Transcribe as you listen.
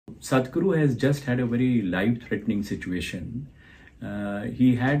Sadhguru has just had a very life-threatening situation.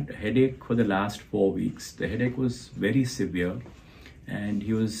 He had headache for the last 4 weeks. The headache was very severe, and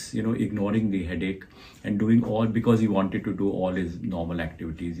he was, ignoring the headache and doing all, because he wanted to do all his normal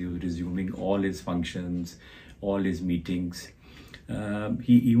activities. He was resuming all his functions, all his meetings.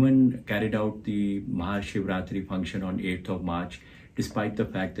 He even carried out the Mahashivratri function on 8th of March, despite the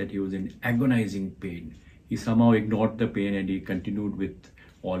fact that he was in agonizing pain. He somehow ignored the pain and he continued with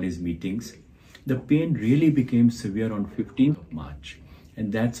all his meetings. The pain really became severe on 15th of March.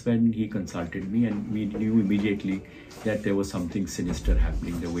 And that's when he consulted me, and we knew immediately that there was something sinister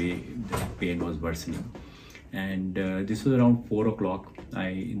happening, the way the pain was worsening. And this was around 4 o'clock. I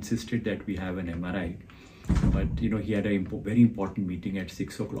insisted that we have an MRI, but he had a very important meeting at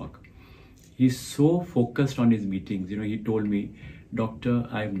 6 o'clock. He's so focused on his meetings. He told me, "Doctor,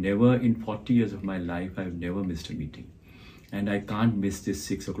 I've never, in 40 years of my life, I've never missed a meeting. And I can't miss this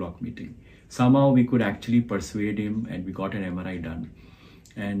 6 o'clock meeting." Somehow we could actually persuade him, and we got an MRI done.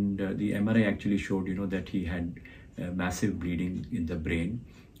 And the MRI actually showed, that he had massive bleeding in the brain.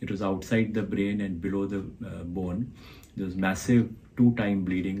 It was outside the brain and below the bone. There was massive 2-time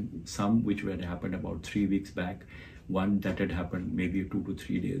bleeding, some which had happened about 3 weeks back, one that had happened maybe 2 to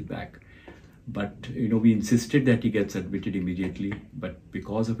 3 days back. But, we insisted that he gets admitted immediately, but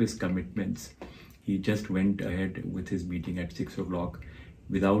because of his commitments, he just went ahead with his meeting at 6 o'clock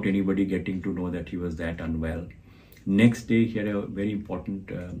without anybody getting to know that he was that unwell. Next day, he had a very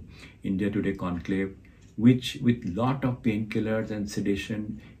important India Today conclave, which with lot of painkillers and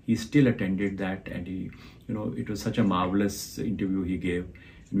sedation, he still attended that, and he, it was such a marvelous interview he gave.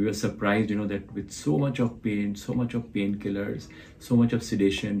 And we were surprised, that with so much of pain, so much of painkillers, so much of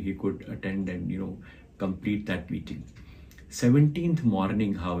sedation, he could attend and, complete that meeting. 17th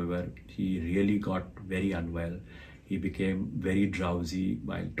morning, however, he really got very unwell. He became very drowsy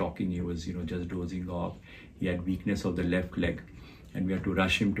while talking. He was, just dozing off. He had weakness of the left leg, and we had to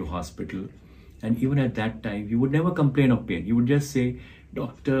rush him to hospital. And even at that time, he would never complain of pain. He would just say,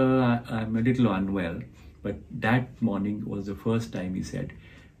 "Doctor, I'm a little unwell." But that morning was the first time he said,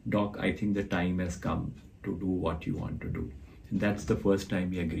 "Doc, I think the time has come to do what you want to do." And that's the first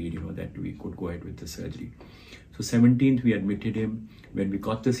time he agreed, that we could go ahead with the surgery. So 17th, we admitted him. When we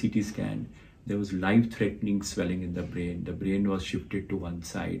got the CT scan, there was life-threatening swelling in the brain. The brain was shifted to one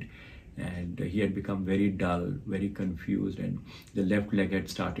side, and he had become very dull, very confused, and the left leg had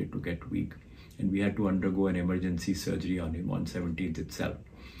started to get weak. And we had to undergo an emergency surgery on him on 17th itself.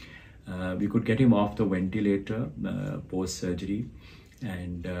 We could get him off the ventilator post-surgery,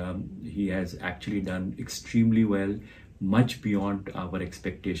 and he has actually done extremely well, much beyond our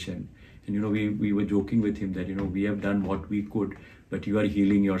expectation. And we were joking with him that we have done what we could, but you are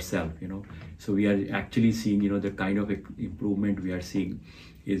healing yourself. So we are actually seeing the kind of improvement we are seeing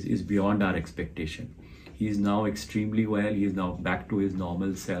is beyond our expectation. He is now extremely well. He is now back to his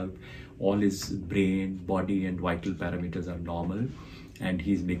normal self. All his brain, body, and vital parameters are normal, and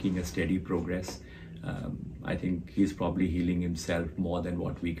he's making a steady progress. I think he's probably healing himself more than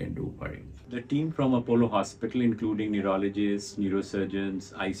what we can do for him. The team from Apollo Hospital, including neurologists,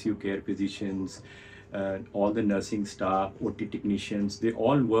 neurosurgeons, ICU care physicians, all the nursing staff, OT technicians, they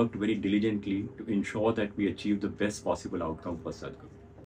all worked very diligently to ensure that we achieve the best possible outcome for Sadhguru.